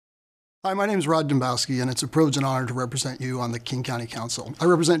Hi, my name is Dembowski, and it's a privilege and honor to represent you on the King County Council. I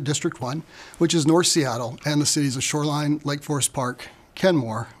represent District 1, which is North Seattle, and the cities of Shoreline, Lake Forest Park,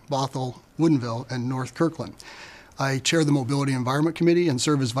 Kenmore, Bothell, Woodinville, and North Kirkland. I chair the Mobility Environment Committee and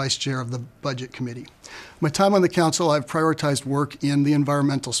serve as vice chair of the Budget Committee. My time on the council, I've prioritized work in the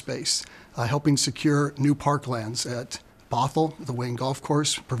environmental space, helping secure new parklands at Bothell, the Wayne Golf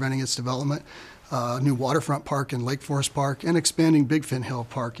Course, preventing its development, new waterfront park in Lake Forest Park, and expanding Big Fin Hill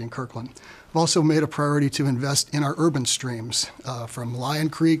Park in Kirkland. I've also made a priority to invest in our urban streams, from Lion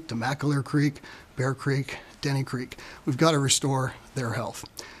Creek to McAleer Creek, Bear Creek, Denny Creek. We've got to restore their health.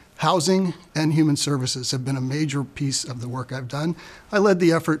 Housing and human services have been a major piece of the work I've done. I led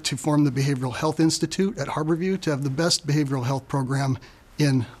the effort to form the Behavioral Health Institute at Harborview to have the best behavioral health program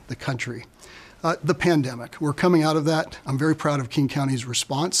in the country. The pandemic, we're coming out of that. I'm very proud of King County's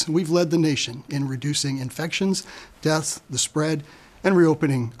response. We've led the nation in reducing infections, deaths, the spread, and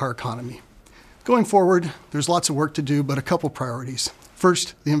reopening our economy. Going forward, there's lots of work to do, but a couple priorities.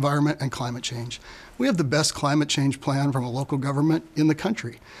 First, the environment and climate change. We have the best climate change plan from a local government in the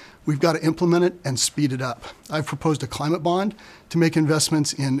country. We've got to implement it and speed it up. I've proposed a climate bond to make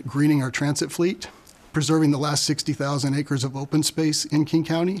investments in greening our transit fleet, preserving the last 60,000 acres of open space in King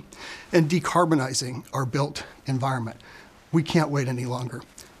County, and decarbonizing our built environment. We can't wait any longer.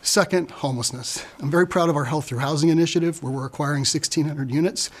 Second, homelessness. I'm very proud of our Health Through Housing initiative, where we're acquiring 1,600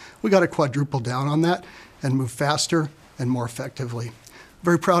 units. We got to quadruple down on that and move faster and more effectively.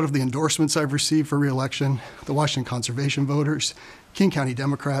 Very proud of the endorsements I've received for re-election, the Washington Conservation voters, King County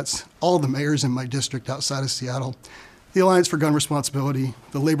Democrats, all the mayors in my district outside of Seattle, the Alliance for Gun Responsibility,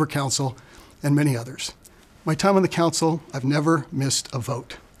 the Labor Council, and many others. My time on the council, I've never missed a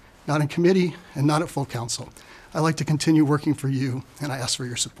vote, not in committee and not at full council. I like to continue working for you, and I ask for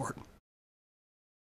your support.